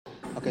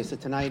Okay, so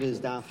tonight is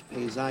Daf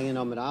Pei Zayin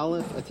Amud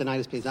Aleph. Tonight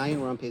is Pei Zayin.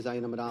 We're on Pei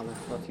Zayin Amud Aleph.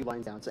 A few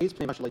lines down. So he's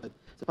pretty much like the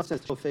Pasuk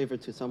says to show favor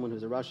to someone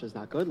who's a Rasha is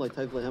not good. Like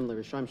Tov lehem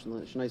leRishayim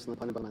shenais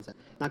lepanim b'manzeh.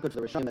 Not good for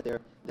the Rishayim that they're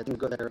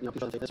good. That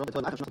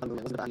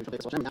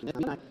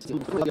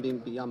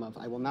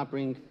I will not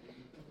bring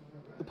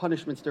the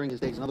punishments during his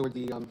days. In other words,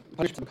 the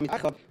punishment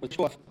was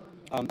short.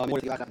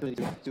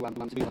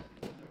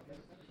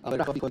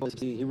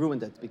 He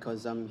ruined it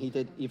because he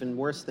did even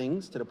worse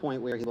things to the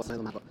point where he lost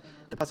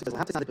the pasuk says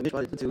to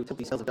tilt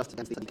these cells of dust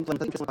against these.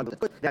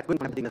 That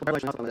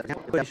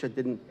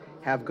didn't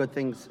have good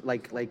things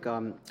like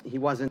he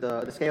wasn't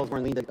the scales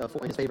weren't leaned in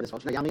his favor.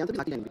 Because he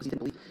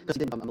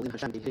didn't believe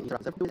Hashem.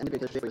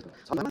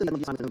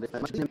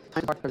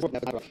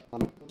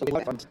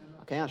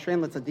 Okay, Ashram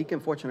let tzaddikim,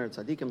 fortunate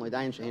tzaddikim,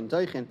 loidayin shehem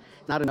doichin.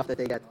 Not enough that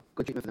they get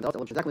good treatment from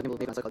themselves. Exactly, because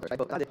you have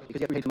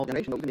to multiple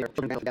generation, even their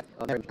children get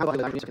married.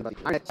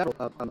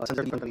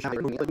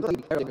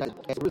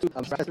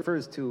 That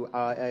refers to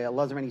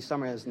Elazar and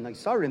Isamar as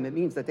Naisarim. It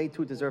means that they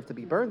too deserve to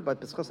be burned,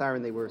 but b'schos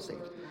Aaron they were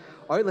saved.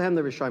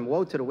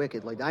 Woe to the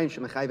wicked.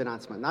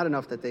 Not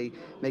enough that they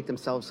make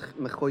themselves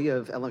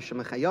mechoyev,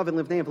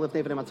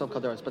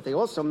 but they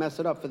also mess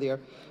it up for their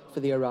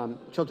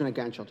children and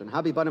grandchildren.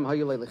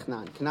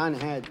 Canaan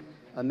had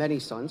many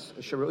sons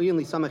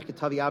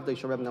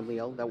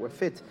that were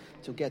fit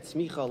to get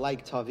smicha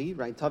like Tavi,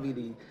 right? Tavi,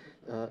 the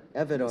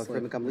Eved of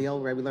Rabbi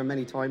Gamliel, where we learn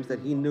many times that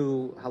he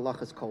knew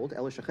halachas cold.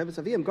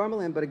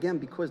 But again,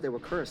 because they were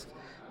cursed,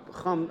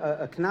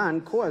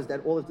 Canaan caused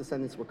that all his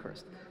descendants were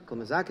cursed.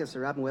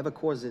 Whoever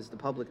causes the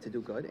public to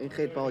do good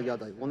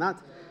will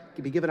not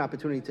be given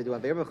opportunity to do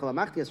aver.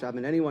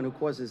 And anyone who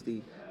causes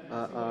the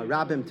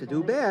rabbim to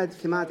do bad,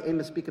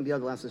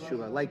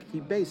 like he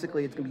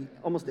basically, it's going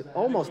to be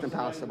almost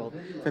impossible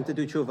for him to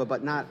do tshuva,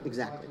 but not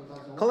exactly.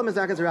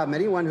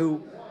 Anyone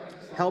who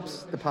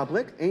helps the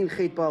public,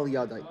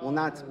 will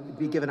not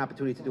be given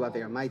opportunity to do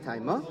aver. My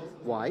time,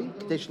 why?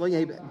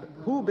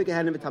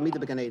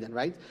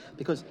 Right?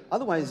 Because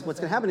otherwise, what's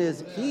going to happen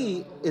is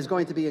he is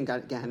going to be in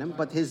Gehenim,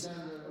 but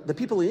the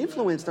people he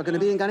influenced are going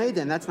to be in Gan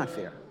Eden. That's not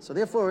fair. So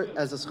therefore,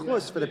 as a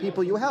schus for the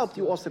people you helped,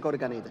 you also go to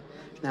Gan Eden.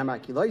 I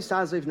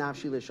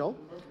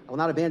will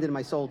not abandon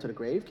my soul to the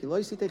grave. You'll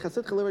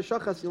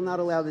not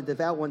allow the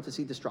devout one to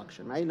see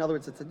destruction. Right? In other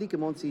words, the tzaddikim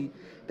won't see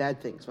bad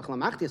things. But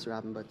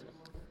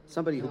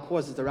somebody who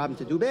causes the rabbin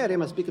to do bad,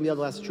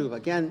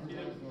 again,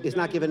 is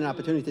not given an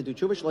opportunity to do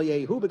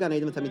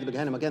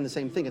tshuva. Again, the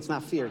same thing. It's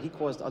not fair. He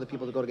caused other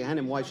people to go to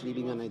Gehenna. Why should he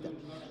be in Gehenna?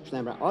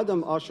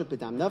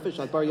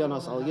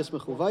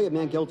 A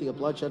man guilty of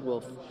bloodshed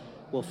will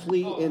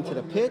flee into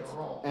the pit,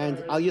 and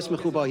al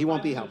yismechu he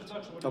won't be helped.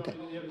 Okay.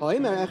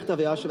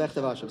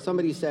 If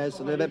somebody says,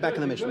 back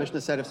in the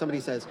Mishnah said, if somebody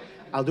says,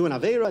 I'll do an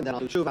Aveira, and then I'll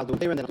do Tshuva, I'll do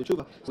Aveira, and then I'll do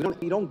Tshuva.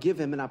 We don't give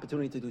him an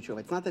opportunity to do Tshuva.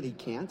 It's not that he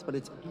can't, but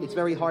it's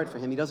very hard for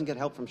him. He doesn't get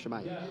help from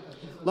Shemayim.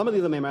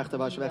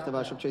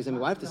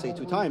 I have to say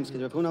 2 times,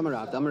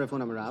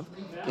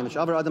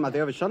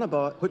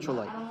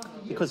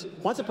 because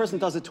once a person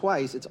does it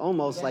twice, it's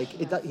almost like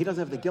he doesn't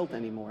have the guilt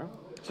anymore.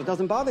 So it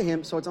doesn't bother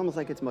him, so it's almost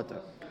like it's mutter.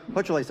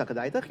 You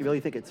really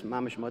think it's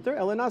mamish mutter?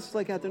 Elenas is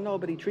like a heter, no,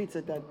 but he treats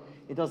it that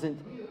it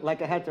doesn't, like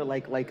a heter,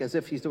 like as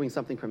if he's doing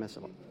something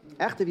permissible.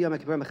 If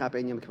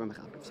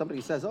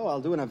somebody says,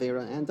 I'll do an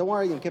Aveira, and don't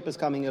worry, Yom Kippur is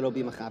coming, it'll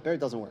be mechaper, it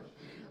doesn't work.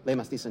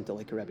 Let's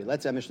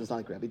say a Mishnah is not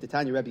like a Rebbe. The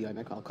Tanya Rebbe, I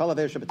call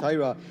Aveira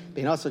Shabbatayra,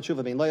 Bein Asa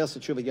Tshuva, Bein Lo Asa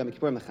Tshuva, Yom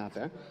Kippur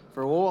mechaper.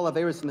 For all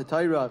Aveiras in the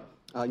Torah,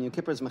 Yom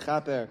Kippur is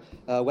mechaper,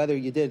 whether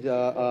you did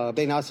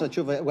Bein Asa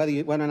Tshuva,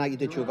 whether or not you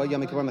did Tshuva,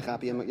 Yom Kippur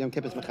mechaper, Yom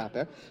Kippur is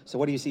mechaper. So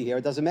what do you see here?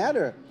 It doesn't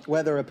matter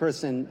whether a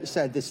person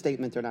said this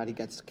statement or not, he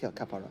gets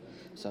kapara.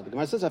 So the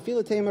Gemara says,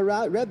 Afilu Teima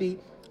Rebbe,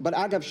 but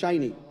Agav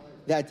Shaini,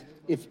 that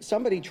if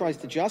somebody tries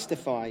to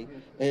justify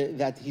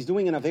that he's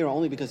doing an Aveira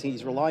only because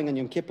he's relying on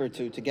Yom Kippur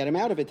to get him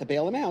out of it, to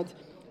bail him out,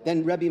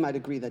 then Rebbe might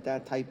agree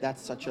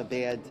that's such a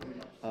bad...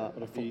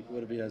 What if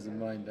he has in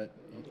mind that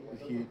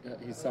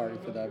he's sorry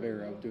for the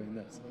Aveira of doing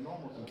this?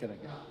 I'm kidding.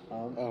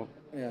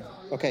 Yeah.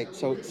 Okay,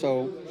 so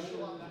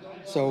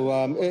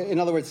in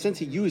other words, since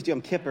he used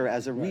Yom Kippur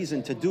as a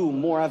reason to do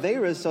more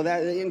Aveiras, so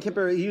that Yom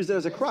Kippur he used it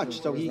as a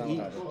crutch, so he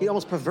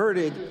almost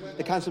perverted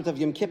the concept of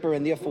Yom Kippur,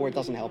 and therefore it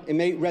doesn't help.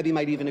 Rebbe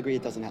might even agree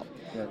it doesn't help.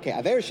 Right. Okay,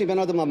 Aveira sheben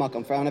adam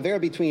lamakom, for an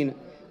Aveira between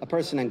a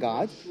person and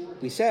God,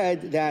 we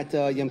said that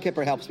Yom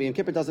Kippur helps, but Yom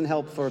Kippur doesn't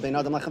help for ben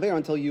adam lachaveira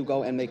until you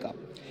go and make up.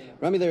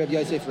 Rami le Rabbi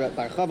Yosef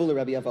bar Chavu le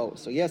Rabbi Avo.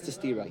 So yes, to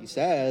stira. He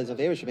says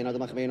Aveira sheben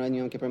adam lachaveira and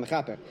Yom Kippur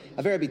mechaper.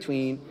 Aveira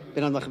between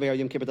ben adam lachaveira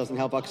Yom Kippur doesn't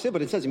help aksiv,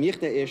 but it says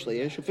yichna ish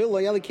leish ufil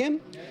lo yalikim,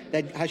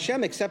 that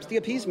Hashem accepts the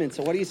appeasement.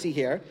 So what do you see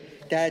here?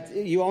 That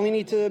you only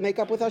need to make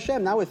up with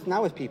Hashem, not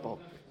with people.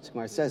 So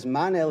it says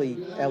man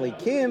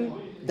elikim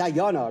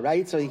dayana,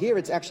 right? So here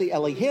it's actually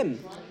Elohim.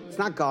 It's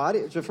not God.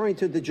 It's referring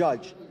to the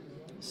judge.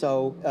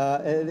 So,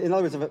 in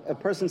other words, if a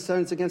person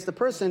sins against a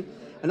person,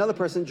 another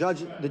person,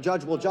 the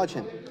judge will judge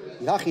him.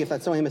 Yachi, if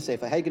that's so, him a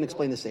sefer. How you can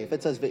explain the sefer?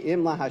 It says,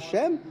 "Ve'im la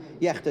Hashem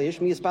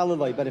yechtayish mi yispal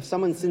eloi." But if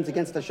someone sins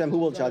against Hashem, who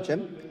will judge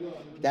him?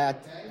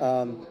 That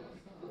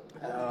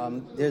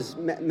there's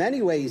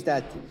many ways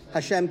that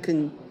Hashem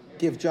can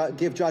give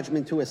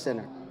judgment to a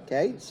sinner.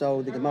 Okay,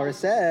 so the Gemara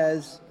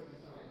says.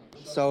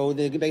 So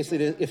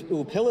basically, if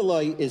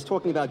Upilaloi is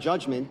talking about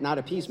judgment, not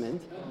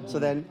appeasement, so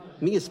then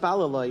Mi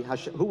Yispalaloi,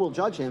 who will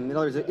judge him? In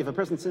other words, if a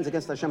person sins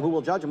against Hashem, who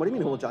will judge him? What do you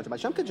mean who will judge him?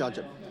 Hashem could judge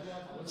him.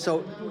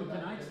 So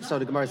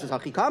the Gemara says,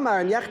 if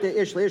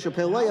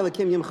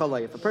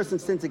a person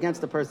sins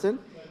against a person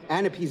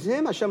and appease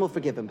him, Hashem will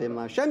forgive him. But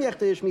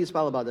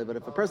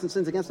if a person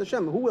sins against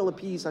Hashem, who will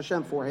appease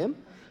Hashem for him?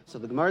 So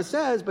the Gemara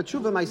says, but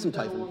tshuva ma'asim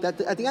taifim. That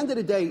at the end of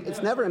the day,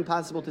 it's never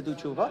impossible to do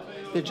tshuva.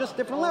 There's just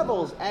different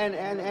levels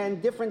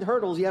and different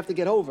hurdles you have to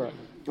get over.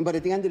 But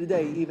at the end of the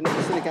day, even if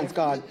you sin against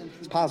God,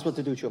 it's possible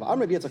to do tshuva.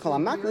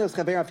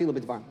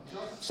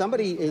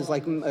 Somebody is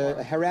like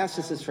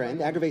harasses his friend,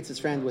 aggravates his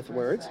friend with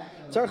words.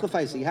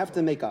 You have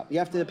to make up. You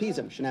have to appease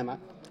him. If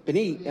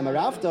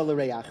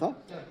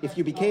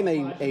you became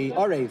a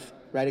arev,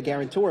 right, a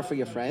guarantor for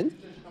your friend,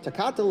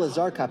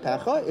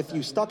 if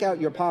you stuck out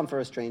your palm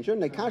for a stranger,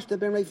 or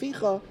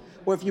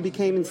if you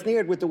became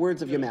ensnared with the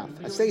words of your mouth.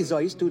 I say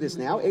Zois, do this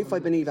now.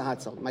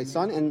 My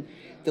son, and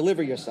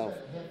deliver yourself.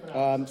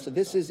 So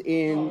this is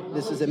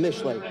a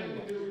Mishlei.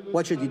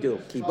 What should you do?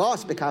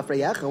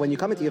 When you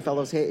come into your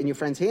in your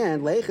friend's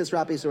hand,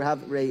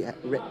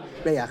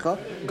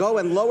 go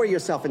and lower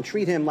yourself and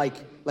treat him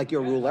like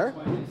your ruler.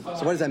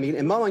 So what does that mean?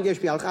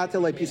 If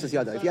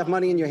you have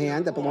money in your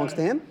hand that belongs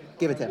to him,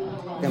 give it to him.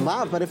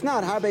 But if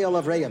not,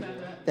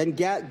 then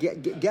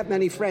get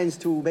many friends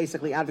to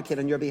basically advocate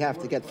on your behalf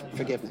to get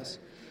forgiveness.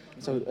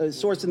 So a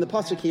source in the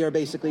pasuk here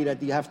basically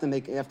that you have to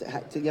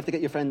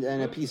get your friend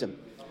and appease him.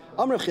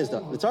 You have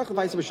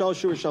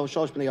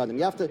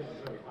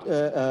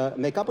to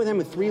make up with him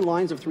with 3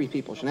 lines of 3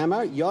 people. It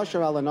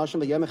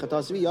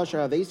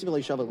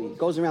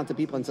goes around to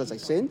people and says, I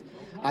sinned,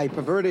 I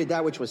perverted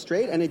that which was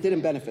straight, and it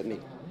didn't benefit me.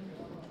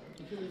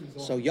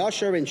 So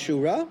Yashar and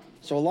Shura,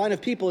 so a line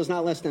of people is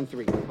not less than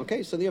 3.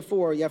 Okay, so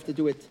therefore you have to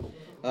do it,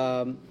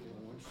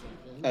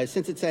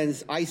 since it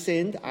says, I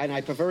sinned, and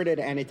I perverted,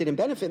 and it didn't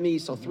benefit me,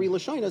 so 3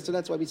 Lashonas, so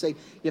that's why we say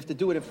you have to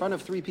do it in front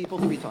of 3 people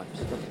 3 times.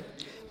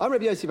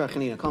 Somebody asks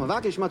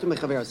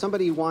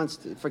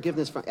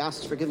forgiveness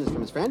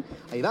from his friend.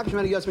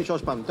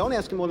 Don't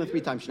ask him more than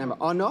 3 times.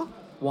 Anna,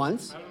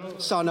 once.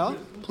 Sana,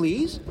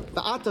 please.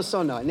 Va'ata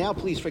sana, now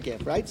please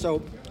forgive. Right?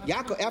 So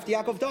after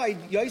Yaakov died,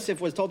 Yosef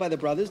was told by the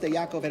brothers that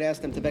Yaakov had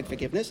asked them to beg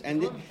forgiveness,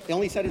 and they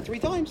only said it 3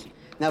 times.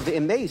 Now the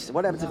Emes,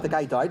 what happens if the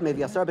guy died?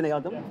 Maybe Asar b'nei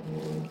Adam.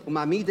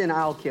 Umamidin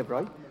al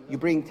kivroi. You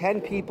bring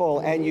 10 people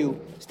and you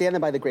stand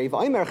them by the grave.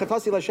 I sinned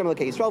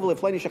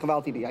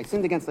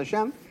against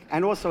Hashem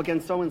and also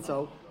against so and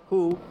so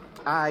who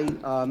I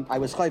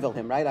was chayvel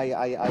him, right?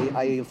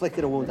 I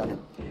inflicted a wound on him.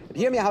 Rabbi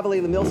Yirmiyah,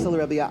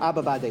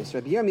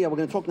 we're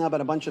going to talk now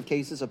about a bunch of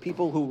cases of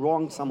people who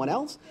wronged someone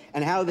else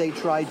and how they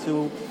tried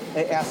to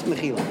ask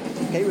mechila.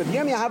 Okay, Rabbi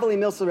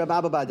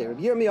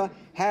Yirmiyah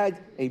had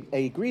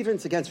a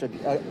grievance against Rabbi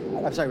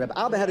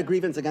Abba had a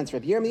grievance against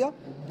Rabbi Yirmiyah.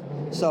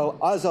 So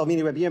Azal,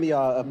 meaning Rabbi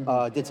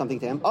Yirmiyah, did something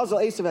to him.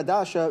 Azal Esav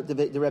Adasha,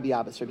 the Rabbi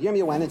Abbas. Rabbi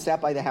Yirmiyah went and sat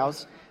by the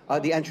house,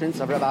 the entrance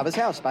of Rabbi Abba's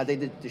house. But they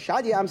did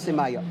Shadi Am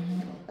Simaya.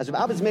 As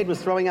Rabbi Abba's maid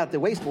was throwing out the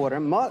wastewater,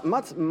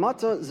 Mata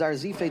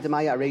Zarzife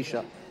Demaya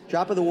Aresha.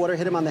 Drop of the water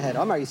hit him on the head.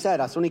 Amar, he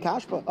said, Asuni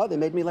Kashpa. Oh, they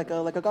made me like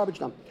a garbage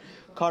dump.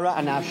 Kara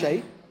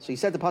Anavshe. So he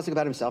said the pasuk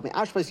about himself.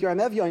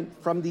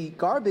 From the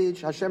garbage,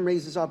 Hashem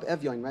raises up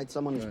Evyon, right?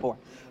 Someone who's poor.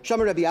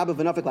 Shamar Rabbi Abba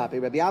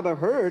V'Nafiklape. Rabbi Abba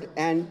heard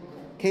and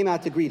came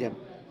out to greet him.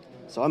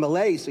 So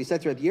Amalei, so he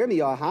said to Rabbi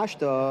Yirmiyah,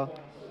 Hashta.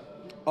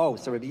 Oh,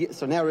 so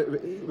now,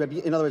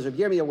 in other words, Rabbi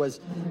Yirmiyah was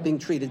being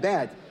treated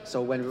bad.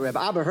 So when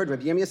Rabbi Abba heard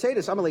Rabbi Yirmiyah say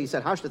this, Amalei, he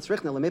said, Hashta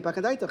tzrichna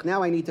lemepakadaitach.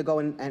 Now I need to go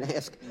and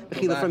ask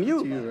mechila from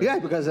you. Right? Yeah,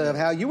 because of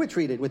how you were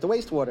treated with the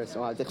wastewater.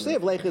 So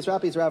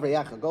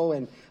go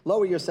and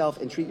lower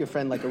yourself and treat your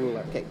friend like a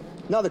ruler. Okay,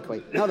 another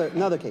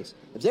case.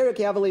 If Zera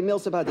Kiavali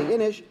Milsabad the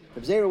Inish,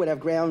 if Zera would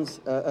have grounds,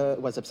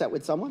 was upset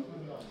with someone.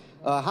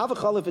 Would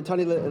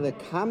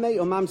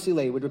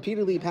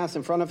repeatedly pass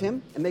in front of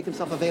him and make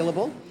himself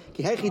available.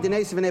 Right? So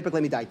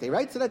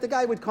that the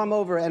guy would come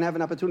over and have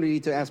an opportunity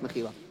to ask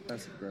mechila.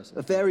 That's aggressive.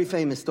 A very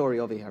famous story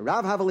over here.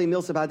 Rav had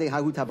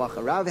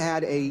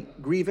a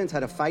grievance,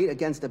 had a fight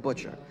against a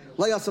butcher.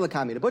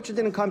 The butcher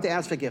didn't come to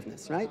ask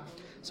forgiveness, right?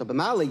 So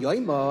B'ma'ale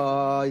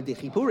Yoima, the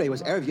Chipure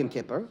was Erev Yom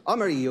Kippur.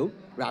 Amariyu,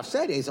 Rav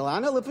said, right? It's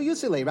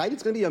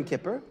going to be Yom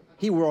Kippur.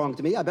 He wronged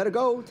me. I better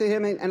go to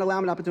him and allow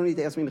him an opportunity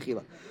to ask me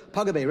mechila.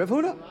 Pagabe Rav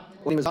Huna.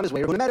 When he was on his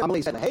way, Rav Huna met him.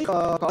 He said, "Hey,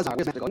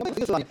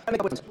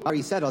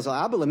 he said,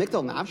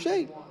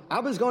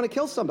 Abba is going to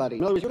kill somebody.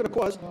 In other words, you're going to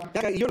cause him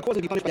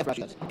to be punished by Rav.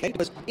 Okay?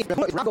 Because if Rav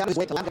Huna on his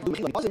way to allow him to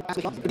do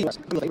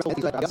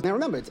mechila, now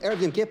remember, it's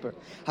Erev Yom Kippur.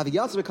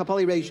 Haviyatzav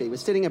Kapali Reishi. He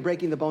was sitting and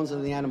breaking the bones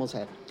of the animal's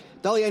head.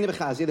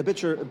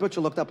 The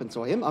butcher looked up and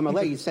saw him.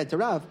 Amalei, he said to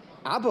Rav,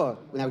 Abba,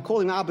 now we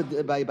called him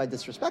Abba by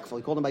disrespectful.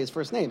 He called him by his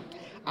first name.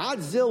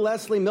 Ad Zil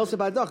Leslie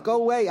Milsabadach, go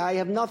away, I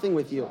have nothing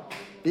with you.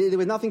 There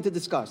was nothing to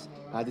discuss.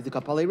 The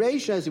Kapale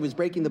Reish, as he was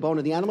breaking the bone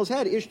of the animal's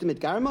head, Ishtamit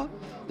Garma,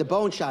 the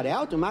bone shot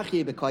out,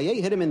 Umachi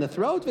Bekaye, hit him in the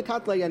throat,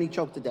 Vikatle, and he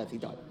choked to death, he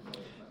died.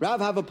 Rav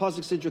have a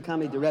pasuk sidra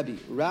kame de Rebbe.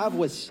 Rav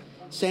was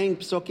saying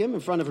psukim in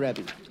front of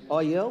Rebbe.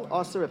 Oyel,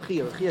 Aser, Reb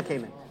Chia. Reb Chia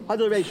came in.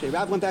 Hadal Reisha.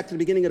 Rav went back to the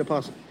beginning of the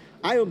pasuk.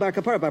 Ayo Bar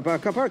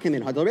Kapar came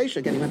in. Hadal Reisha.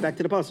 Again, he went back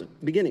to the pasuk,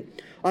 beginning.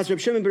 Aser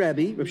Reb Shimon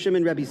Rebbe. Reb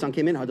Shimon Rebbe's son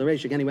came in. Hadal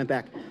Reisha. Again, he went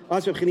back.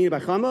 Aser Reb Chanina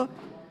Bar Chama.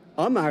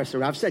 Amar, so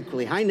Rav said,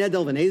 Hi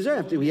Nedel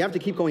V'Nezer. We have to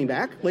keep going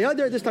back.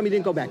 This time he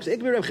didn't go back. So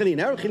Ikbi Reb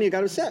Chanina. Reb Chanina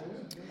got upset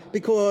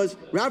because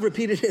Rav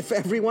repeated it for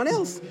everyone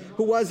else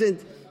who was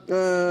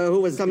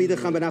Talmidei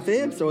Chacham but not for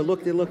him, so it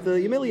looked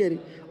humiliating.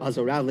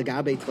 Also, Rav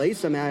legabe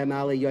tleisa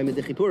ma'ale yom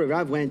dechipura.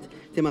 Rav went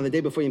to him on the day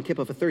before Yom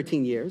Kippur for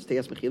 13 years.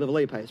 Teyas mechila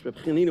v'lo yipayis. Reb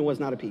Chanina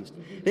was not appeased.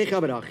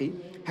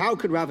 How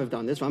could Rav have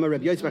done this? Don't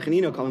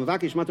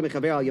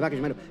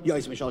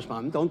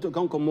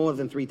go more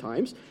than 3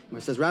 times.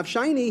 It says Rav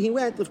Shiny, he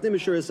went.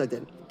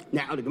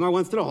 Now the Gemara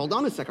wants to know. Hold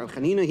on a second. Rav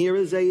Chanina here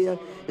is an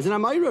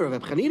Amayra.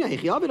 Rav Chanina,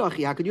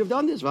 how could you have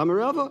done this?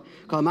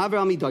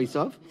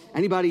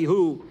 Anybody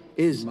who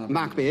is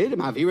makbid,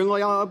 mavirin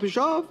loyal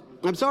pishav.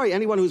 I'm sorry,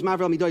 anyone who's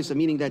Mavra Midoisa,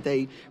 meaning that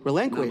they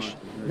relinquish,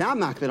 not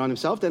makbid on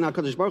himself, then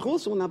HaKadosh Baruch Hu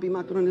also will not be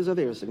makbid on his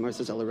Averis. The Gemara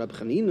says, Ela Rab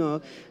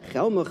Chanina,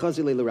 Chelma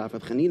Chazile LeRav.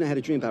 Rab Chanina had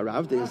a dream about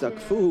Rav. There is a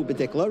Kafuhu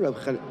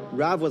B'dikla.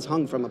 Rav was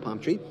hung from a palm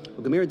tree.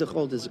 Gemir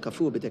Dechol is a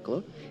Kafuhu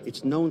B'dikla.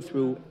 It's known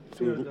through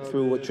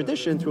a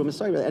tradition, through a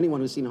Messiah, anyone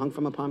who's seen hung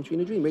from a palm tree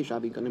in a dream, Reish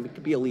Abi, going to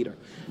be a leader.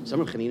 So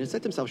Rab Chanina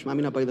said to himself,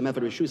 Shmamina Bay the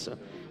Mevad Rishusa.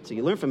 So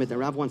you learn from it that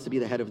Rav wants to be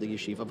the head of the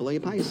yeshiva.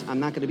 I'm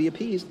not going to be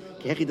appeased.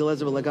 So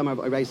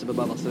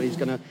he's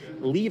going to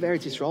leave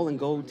Eretz Yisrael and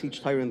go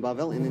teach Torah in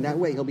Bavel, and in that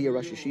way he'll be a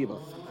Rosh Yeshiva.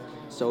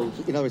 So,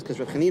 in other words, because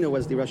Rav Chanina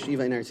was the Rosh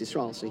Yeshiva in Eretz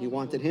Yisrael, so he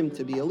wanted him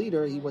to be a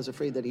leader. He was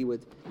afraid that he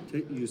would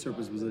usurp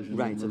his position.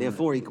 Right. So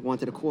therefore, he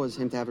wanted to cause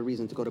him to have a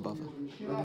reason to go to Bavel.